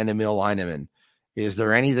 periods, and Emil Heineman. Is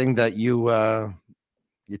there anything that you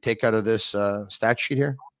take out of this stat sheet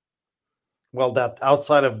here? Well, that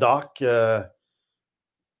outside of Doc,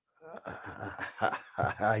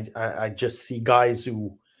 I just see guys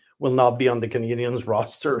who will not be on the Canadiens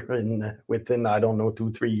roster within, I don't know,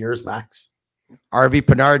 2-3 years max. RV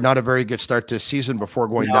Pinard, not a very good start to the season before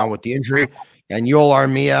going down with the injury. And Yoel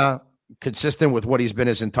Armia, consistent with what he's been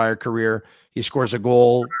his entire career. He scores a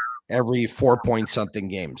goal every 4-point-something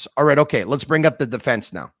games. All right, okay, let's bring up the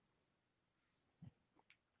defense now.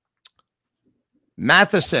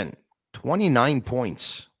 Matheson, 29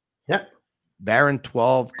 points. Yeah. Barron,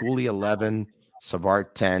 12. Gouli, 11.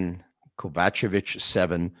 Savard, 10. Kovacevic,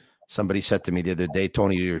 7. Somebody said to me the other day,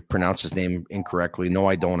 Tony, you pronounce his name incorrectly. No,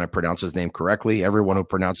 I don't. I pronounce his name correctly. Everyone who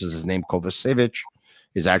pronounces his name Kovacevic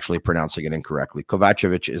is actually pronouncing it incorrectly.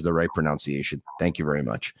 Kovacevic is the right pronunciation. Thank you very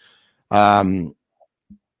much.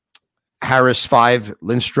 Harris, 5.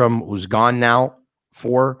 Lindstrom, who's gone now,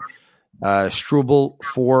 4. Struble,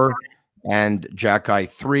 4. And Jack-Eye,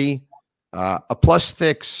 3. A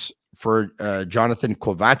 +6 for Jonathan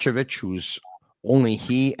Kovacevic, who's only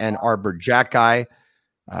he and Arbor Jack-Eye.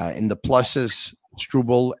 In the pluses,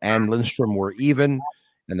 Struble and Lindstrom were even,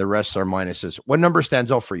 and the rest are minuses. What number stands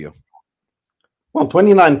out for you? Well,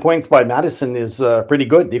 29 points by Madison is pretty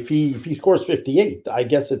good. If he scores 58, I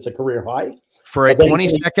guess it's a career high. For a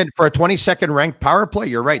 22nd ranked power play,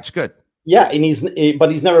 you're right. It's good. Yeah, and he's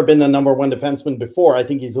never been a number one defenseman before. I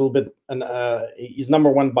think he's a little bit he's number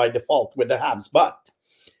one by default with the Habs. But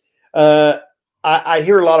I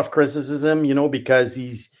hear a lot of criticism, because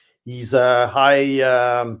he's a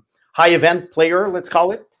high event player, let's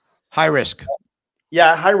call it. High risk.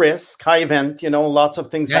 Yeah, high risk, high event, lots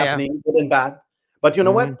of things happening, good and bad. But you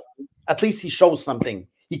know what? At least he shows something.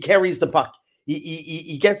 He carries the puck.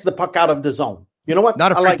 He gets the puck out of the zone. You know what?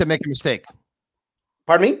 Not afraid to make a mistake.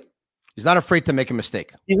 Pardon me? He's not afraid to make a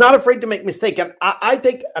mistake. He's not afraid to make a mistake. And I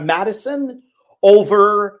take a Madison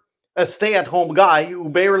over a stay-at-home guy who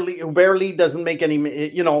barely doesn't make any,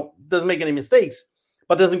 doesn't make any mistakes,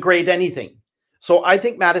 but doesn't create anything. So I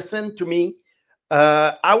think Madison, to me,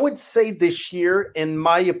 I would say this year, in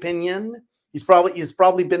my opinion, he's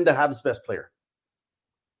probably been the Habs' best player.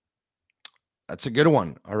 That's a good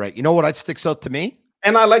one. All right. You know what sticks out to me?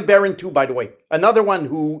 And I like Barron too, by the way. Another one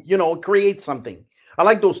who, creates something. I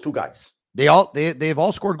like those two guys. They've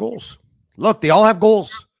all scored goals. Look, they all have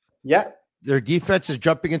goals. Yeah. Their defense is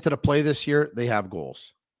jumping into the play this year. They have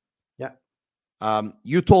goals. Yeah.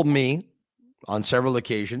 You told me on several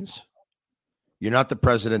occasions you're not the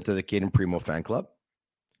president of the Caden Primo fan club.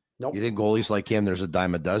 Nope. You think goalies like him, there's a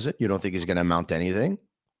dime a dozen? You don't think he's going to amount to anything?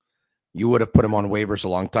 You would have put him on waivers a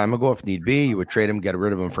long time ago if need be. You would trade him, get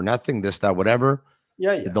rid of him for nothing, this, that, whatever.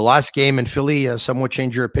 Yeah. Did the last game in Philly somewhat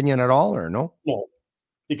change your opinion at all, or no? No,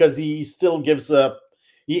 because he still gives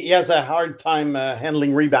he has a hard time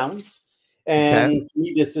handling rebounds. And to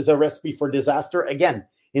me, this is a recipe for disaster. Again,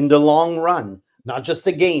 in the long run, not just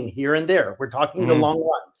a game here and there. We're talking the long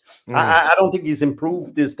run. I don't think he's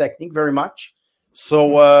improved his technique very much.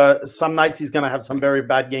 So some nights he's going to have some very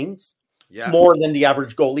bad games, more than the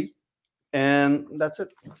average goalie. And that's it.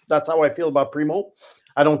 That's how I feel about Primo.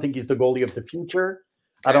 I don't think he's the goalie of the future.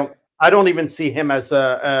 Okay. I don't even see him as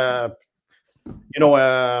a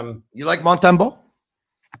you like Montembeault?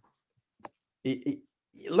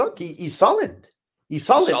 He's solid. He's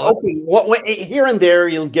solid. Okay, here and there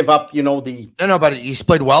he'll give up. No, but he's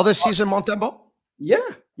played well this season, Montembeault. Yeah,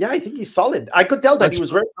 I think he's solid. I could tell that he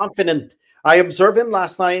was very confident. I observed him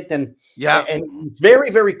last night, and he's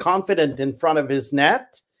very, very confident in front of his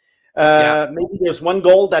net. Maybe there's one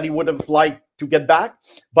goal that he would have liked to get back,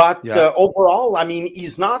 but overall, I mean,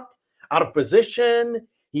 he's not out of position.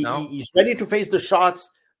 He's ready to face the shots.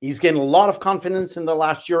 He's getting a lot of confidence in the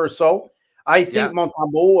last year or so. I think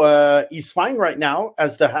Montembeault is fine right now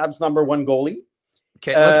as the Habs' number one goalie.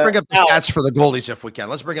 Okay, let's bring up the stats for the goalies if we can.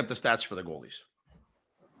 Let's bring up the stats for the goalies.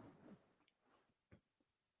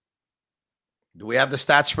 Do we have the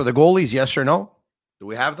stats for the goalies? Yes or no? Do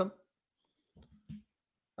we have them?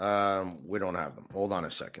 We don't have them. Hold on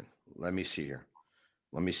a second. Let me see here.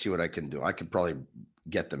 Let me see what I can do. I can probably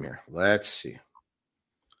get them here. Let's see.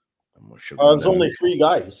 There's only 3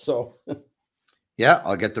 guys, so. Yeah,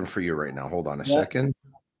 I'll get them for you right now. Hold on a second.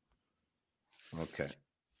 Okay.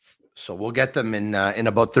 So we'll get them in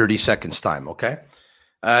about 30 seconds time, okay?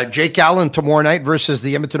 Jake Allen tomorrow night versus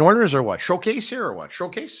the Edmonton Oilers or what? Showcase here or what?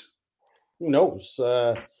 Showcase? Who knows?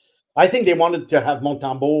 I think they wanted to have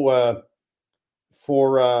Montembeault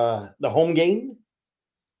for the home game,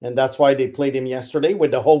 and that's why they played him yesterday with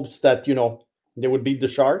the hopes that, they would beat the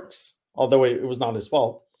Sharks, although it was not his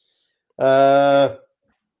fault. But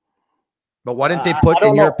why didn't they put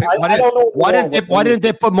in your opinion? Why didn't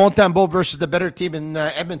they put Montembeault versus the better team in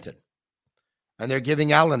Edmonton? And they're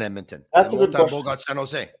giving Allen Edmonton. That's a good question. Montembeault got San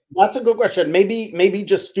Jose. That's a good question. Maybe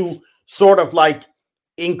just to sort of like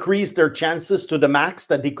increase their chances to the max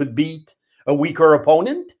that they could beat a weaker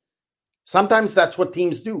opponent. Sometimes that's what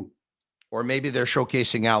teams do. Or maybe they're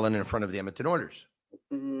showcasing Allen in front of the Edmonton Oilers.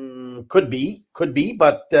 Could be,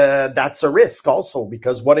 but that's a risk also,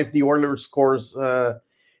 because what if the Oilers scores?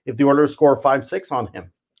 If the Oilers score 5-6 on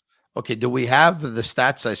him? Okay, do we have the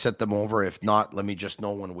stats? I sent them over. If not, let me just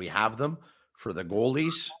know when we have them for the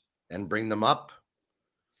goalies and bring them up.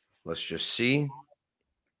 Let's just see.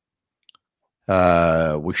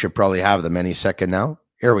 We should probably have them any second now.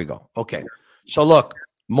 Here we go. Okay, so look,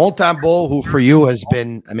 Montembeault, who for you has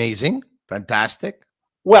been amazing, fantastic.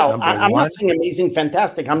 Well, I'm not saying amazing,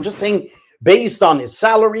 fantastic. I'm just saying based on his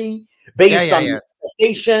salary, based on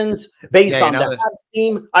expectations, based on the Habs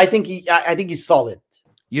team, I think he's solid.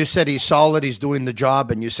 You said he's solid. He's doing the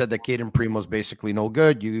job, and you said that Caden Primo's basically no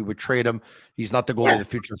good. You would trade him. He's not the goalie of the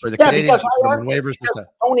future for the Canadiens.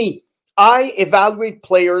 Tony, I evaluate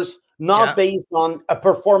players not based on a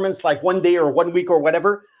performance like one day or 1 week or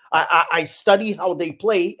whatever. I study how they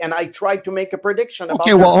play, and I try to make a prediction about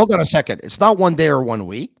hold on a second. It's not 1 day or 1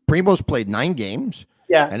 week. Primo's played 9 games.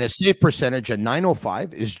 Yeah. And his save percentage at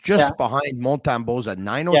 905 is just behind Montembeault's at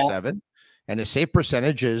 907. And his save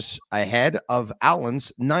percentage is ahead of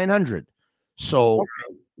Allen's 900. So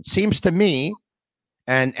it seems to me,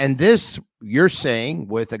 and this you're saying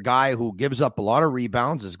with a guy who gives up a lot of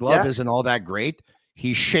rebounds, his glove isn't all that great.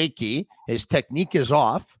 He's shaky. His technique is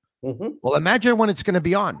off. Mm-hmm. Well, imagine when it's going to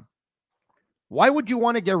be on. Why would you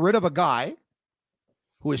want to get rid of a guy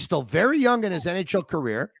who is still very young in his NHL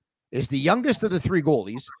career, is the youngest of the 3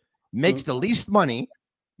 goalies, makes the least money?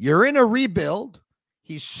 You're in a rebuild.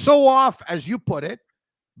 He's so off, as you put it,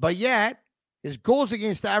 but yet his goals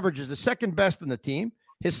against average is the second best in the team.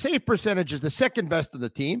 His save percentage is the second best in the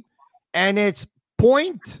team, and it's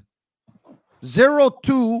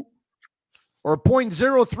 0.02 or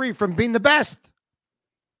 0.03 from being the best.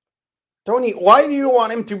 Tony, why do you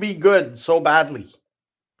want him to be good so badly?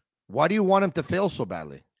 Why do you want him to fail so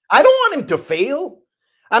badly? I don't want him to fail.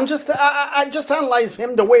 I just analyze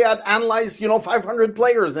him the way I'd analyze, 500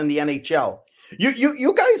 players in the NHL.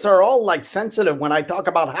 You guys are all like sensitive when I talk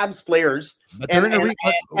about Habs players, and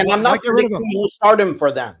I'm not predicting who start him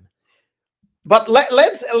for them. But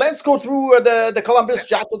let's go through the Columbus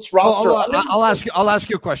Jackets roster. I'll ask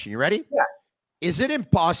you a question. You ready? Yeah. Is it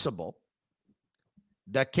impossible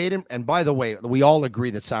that Caden, and by the way, we all agree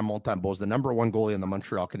that Sam Montembeault is the number one goalie in the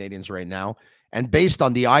Montreal Canadiens right now, and based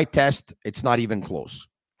on the eye test, it's not even close.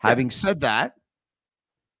 Yeah. Having said that,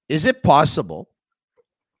 is it possible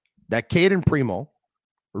that Caden Primo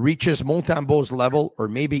reaches Montembeault's level or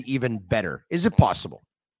maybe even better? Is it possible?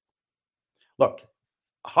 Look,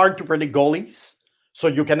 hard to predict goalies, so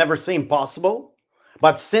you can never say impossible.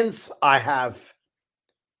 But since I have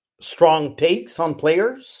strong takes on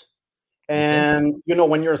players, and,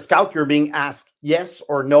 when you're a scout, you're being asked yes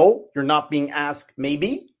or no. You're not being asked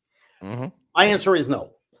maybe. Mm-hmm. My answer is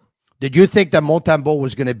no. Did you think that Montembeault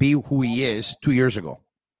was going to be who he is 2 years ago?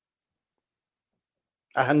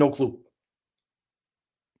 I had no clue.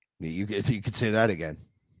 You could say that again.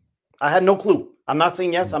 I had no clue. I'm not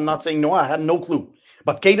saying yes. I'm not saying no. I had no clue.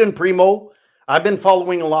 But Caden Primo, I've been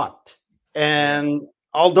following a lot. And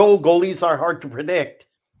although goalies are hard to predict,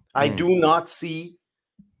 I do not see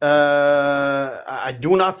a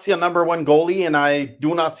number one goalie, and I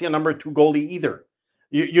do not see a number two goalie either.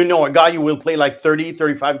 A guy who will play like 30,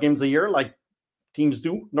 35 games a year, like teams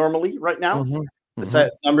do normally right now.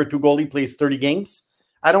 The number two goalie plays 30 games.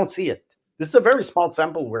 I don't see it. This is a very small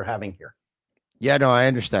sample we're having here. Yeah, no, I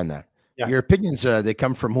understand that. Yeah. Your opinions, they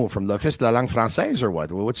come from who? From l'Office de la Langue Française or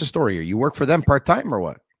what? What's the story here? You work for them part-time or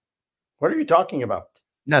what? What are you talking about?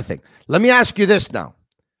 Nothing. Let me ask you this now.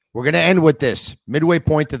 We're going to end with this. Midway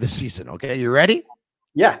point of the season, okay? You ready?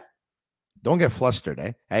 Yeah. Don't get flustered,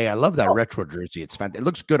 eh? Hey, I love that retro jersey. It's fantastic. It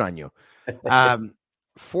looks good on you.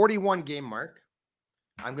 41 game mark.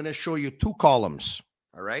 I'm going to show you two columns,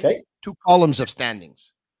 all right? Okay. Two columns of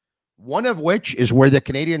standings. One of which is where the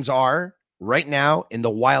Canadiens are right now in the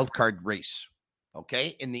wild card race,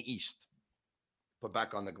 okay, in the East. Put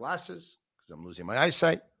back on the glasses because I'm losing my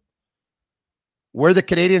eyesight. Where the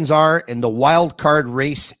Canadiens are in the wild card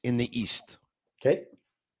race in the East. Okay.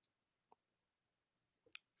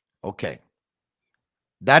 Okay.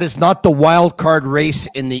 That is not the wild card race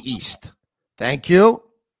in the East. Thank you.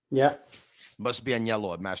 Yeah. Must be on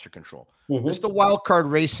yellow at Master Control. This is the wild card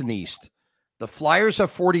race in the East. The Flyers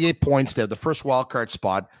have 48 points. They have the first wild card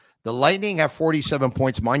spot. The Lightning have 47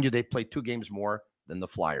 points. Mind you, they played 2 games more than the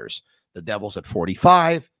Flyers. The Devils at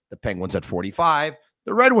 45. The Penguins at 45.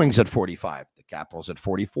 The Red Wings at 45. The Capitals at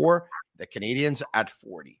 44. The Canadiens at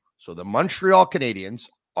 40. So the Montreal Canadiens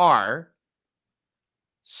are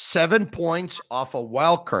 7 points off a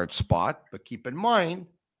wild card spot. But keep in mind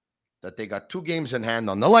that they got 2 games in hand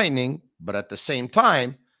on the Lightning. But at the same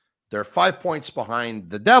time, they're 5 points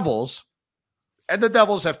behind the Devils. And the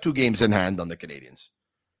Devils have 2 games in hand on the Canadiens.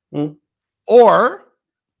 Or,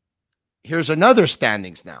 here's another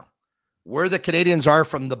standings now, where the Canadiens are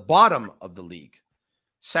from the bottom of the league.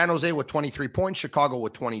 San Jose with 23 points, Chicago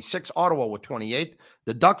with 26, Ottawa with 28,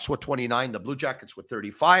 the Ducks with 29, the Blue Jackets with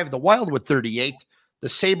 35, the Wild with 38, the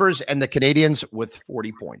Sabres and the Canadiens with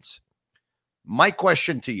 40 points. My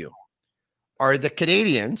question to you, are the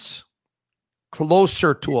Canadiens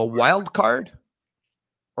closer to a wild card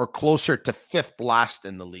or closer to 5th last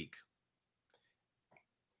in the league?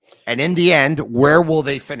 And in the end, where will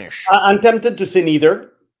they finish? I'm tempted to say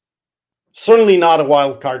neither. Certainly not a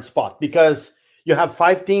wild card spot because you have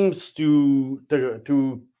 5 teams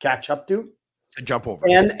to catch up to jump over,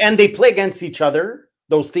 and they play against each other,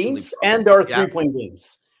 those teams, and there are 3-point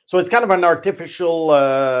games. So it's kind of an artificial.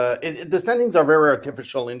 The standings are very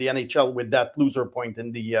artificial in the NHL with that loser point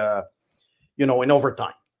in the in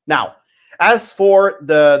overtime. Now, as for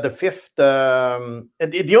the 5th,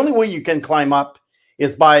 the only way you can climb up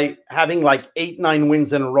is by having like 8-9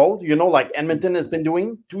 wins in a row, like Edmonton has been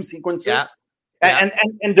doing 2 sequences. Yeah. And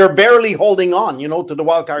they're barely holding on, to the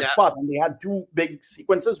wild card spot. And they had 2 big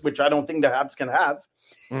sequences, which I don't think the Habs can have.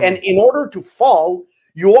 And in order to fall,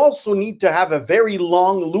 you also need to have a very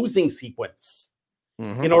long losing sequence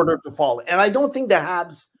in order to fall. And I don't think the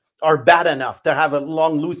Habs are bad enough to have a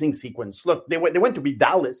long losing sequence. Look, they went to beat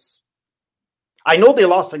Dallas. I know they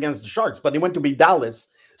lost against the Sharks, but they went to beat Dallas.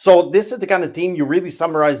 So this is the kind of team you really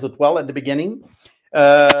summarized it well at the beginning.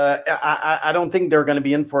 I don't think they're going to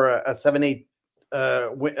be in for a 7-8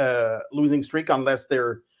 losing streak unless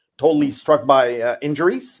they're totally struck by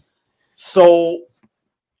injuries. So,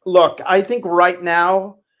 look, I think right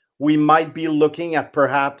now we might be looking at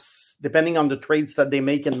perhaps, depending on the trades that they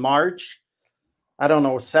make in March, I don't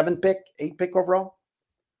know, 7 pick, 8 pick overall.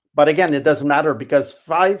 But again, it doesn't matter because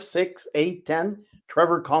 5, 6, 8, 10,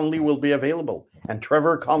 Trevor Connolly will be available. And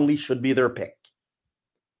Trevor Connolly should be their pick.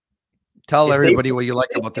 Tell everybody what you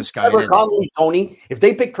like about this guy. Trevor Connolly, Tony. If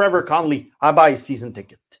they pick Trevor Connolly, I buy a season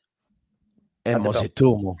ticket.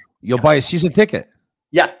 You'll buy a season ticket?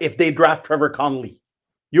 Yeah, if they draft Trevor Connolly.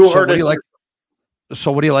 You heard it.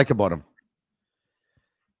 So what do you like about him?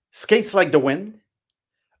 Skates like the wind.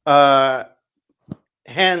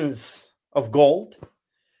 Hands of gold.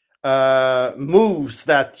 Moves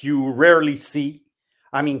that you rarely see.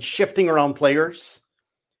 I mean, shifting around players.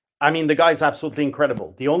 I mean, the guy's absolutely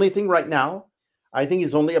incredible. The only thing right now, I think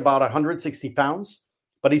he's only about 160 pounds,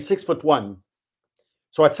 but he's 6'1".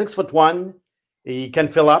 So at 6'1", he can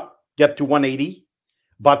fill up, get to 180.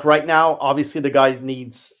 But right now, obviously, the guy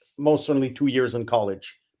needs most certainly 2 years in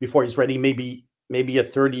college before he's ready. Maybe a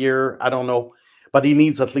third year. I don't know. But he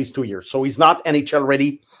needs at least 2 years. So he's not NHL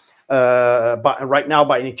ready but right now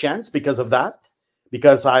by any chance because of that.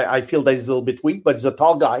 Because I feel that he's a little bit weak, but he's a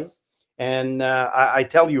tall guy. And I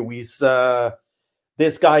tell you,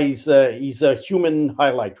 this guy he's a human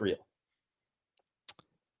highlight reel.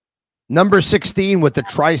 Number 16 with the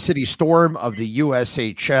Tri-City Storm of the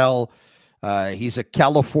USHL. He's a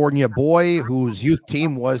California boy whose youth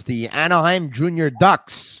team was the Anaheim Junior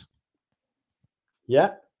Ducks.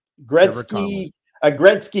 Yeah, Gretzky, a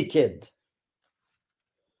Gretzky kid.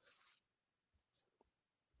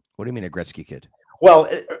 What do you mean a Gretzky kid? Well,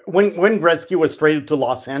 when Gretzky was traded to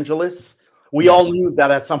Los Angeles, we all knew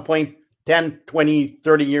that at some point, 10, 20,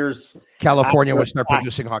 30 years, California would start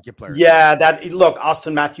producing hockey players. Yeah, look,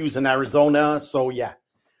 Austin Matthews in Arizona. So yeah,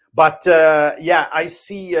 but I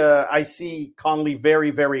see Connolly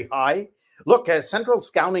very, very high. Look, Central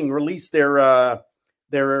Scouting released their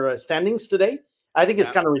standings today. I think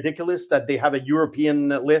it's kind of ridiculous that they have a European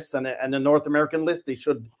list and a North American list. They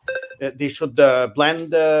should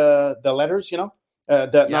blend the letters,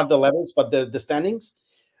 not the letters, but the standings.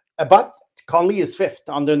 But Connolly is 5th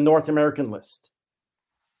on the North American list.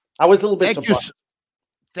 I was a little bit surprised.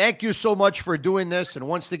 Thank you so much for doing this. And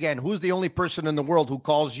once again, who's the only person in the world who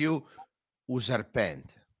calls you Userpent?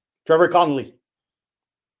 Trevor Connolly.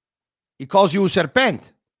 He calls you Userpent?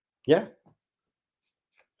 Yeah.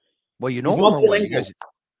 Well, you know him or what?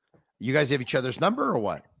 You guys have each other's number or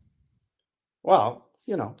what? Well,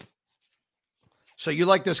 So you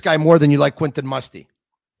like this guy more than you like Quentin Musty?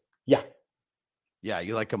 Yeah. Yeah,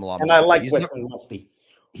 you like him a lot more. And I like Quentin Musty.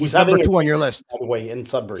 He's number 2 on your list. By the way, in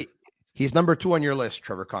Sudbury. He's number 2 on your list,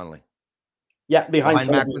 Trevor Connolly. Yeah, behind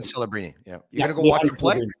Macklin Celebrini. Yeah. You're going to go watch him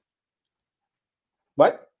play?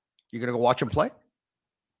 What? You're going to go watch him play?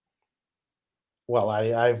 Well,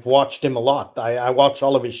 I've watched him a lot. I watch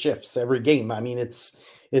all of his shifts, every game. I mean, it's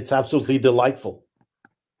absolutely delightful.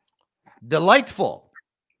 Delightful?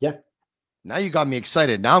 Yeah. Now you got me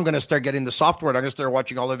excited. Now I'm going to start getting the software. I'm going to start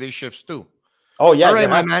watching all of his shifts too. Oh, yeah. All right,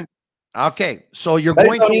 my man. Okay. So you're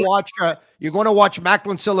going to watch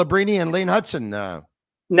Macklin Celebrini and Lane Hudson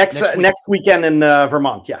next weekend in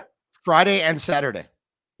Vermont. Yeah. Friday and Saturday.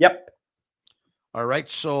 Yep. All right.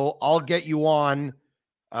 So I'll get you on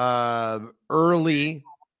early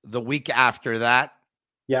the week after that.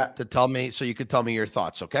 Yeah. To tell me, so you could tell me your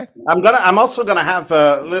thoughts. Okay. I'm also gonna have.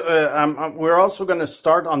 We're also gonna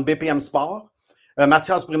start on BPM Sport.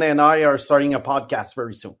 Mathias Brunet and I are starting a podcast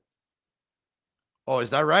very soon. Oh,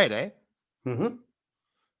 is that right? Eh. Mm-hmm.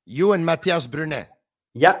 You and Mathias Brunet.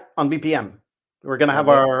 Yeah, on BPM. We're gonna have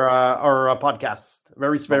our podcast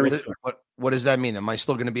very soon. What does that mean? Am I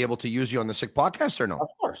still going to be able to use you on the Sick Podcast or no?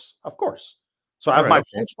 Of course. So I have my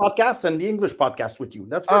French podcast and the English podcast with you.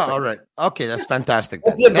 That's perfect. All right. Okay, that's fantastic.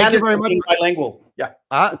 That's the advantage of being bilingual. Yeah.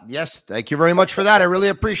 Yes. Thank you very much for that. I really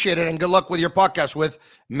appreciate it. And good luck with your podcast with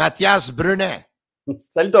Mathias Brunet.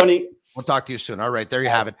 Salut, Tony. We'll talk to you soon. All right. There you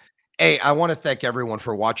have it. Hey, I want to thank everyone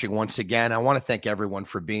for watching once again. I want to thank everyone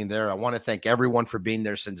for being there. I want to thank everyone for being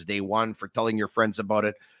there since day one, for telling your friends about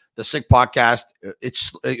it. The Sick Podcast,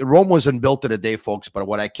 Rome wasn't built in a day, folks. But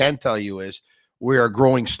what I can tell you is, we are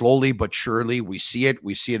growing slowly but surely. We see it.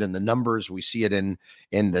 We see it in the numbers. We see it in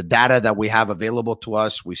the data that we have available to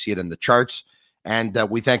us. We see it in the charts. And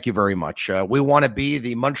we thank you very much. We want to be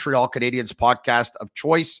the Montreal Canadiens podcast of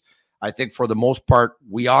choice. I think for the most part,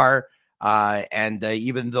 we are. And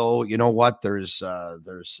even though, you know what, there's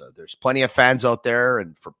plenty of fans out there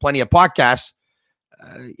and for plenty of podcasts,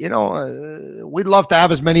 we'd love to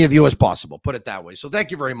have as many of you as possible. Put it that way. So thank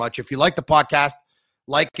you very much. If you like the podcast,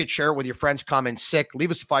 like it, share it with your friends, comment sick, leave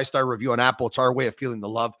us a 5-star review on Apple. It's our way of feeling the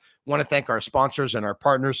love. Want to thank our sponsors and our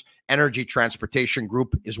partners. Energy Transportation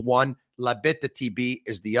Group is one. La Bit de TB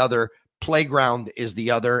is the other. Playground is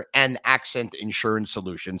the other. And Accent Insurance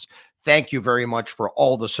Solutions. Thank you very much for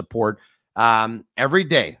all the support. Every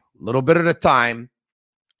day, a little bit at a time,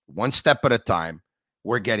 one step at a time,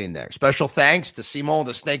 we're getting there. Special thanks to Simon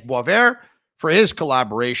the Snake Boisvert for his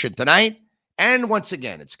collaboration tonight. And once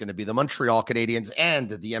again, it's going to be the Montreal Canadiens and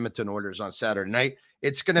the Edmonton Oilers on Saturday night.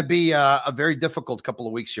 It's going to be a very difficult couple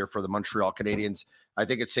of weeks here for the Montreal Canadiens. I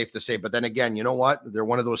think it's safe to say. But then again, you know what? They're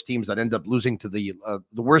one of those teams that end up losing to the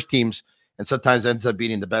worst teams and sometimes ends up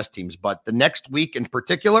beating the best teams. But the next week in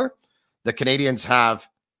particular, the Canadiens have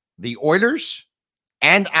the Oilers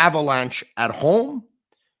and Avalanche at home.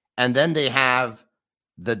 And then they have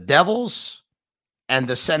the Devils and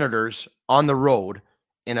the Senators on the road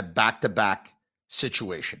in a back-to-back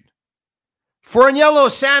situation. For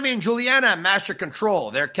Agnello, Sammy, and Juliana, Master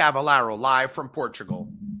Control, they're Cavallaro live from Portugal.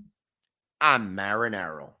 I'm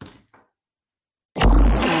Marinaro.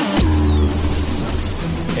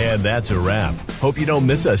 And that's a wrap. Hope you don't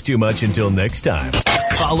miss us too much until next time.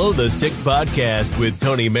 Follow The Sick Podcast with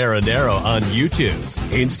Tony Marinaro on YouTube,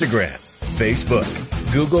 Instagram,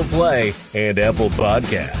 Facebook, Google Play, and Apple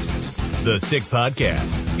Podcasts. The Sick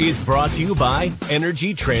Podcast is brought to you by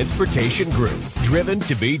Energy Transportation Group, driven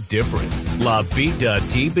to be different. La Vida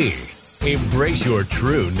TB, embrace your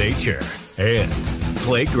true nature. And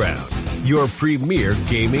Playground, your premier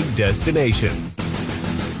gaming destination.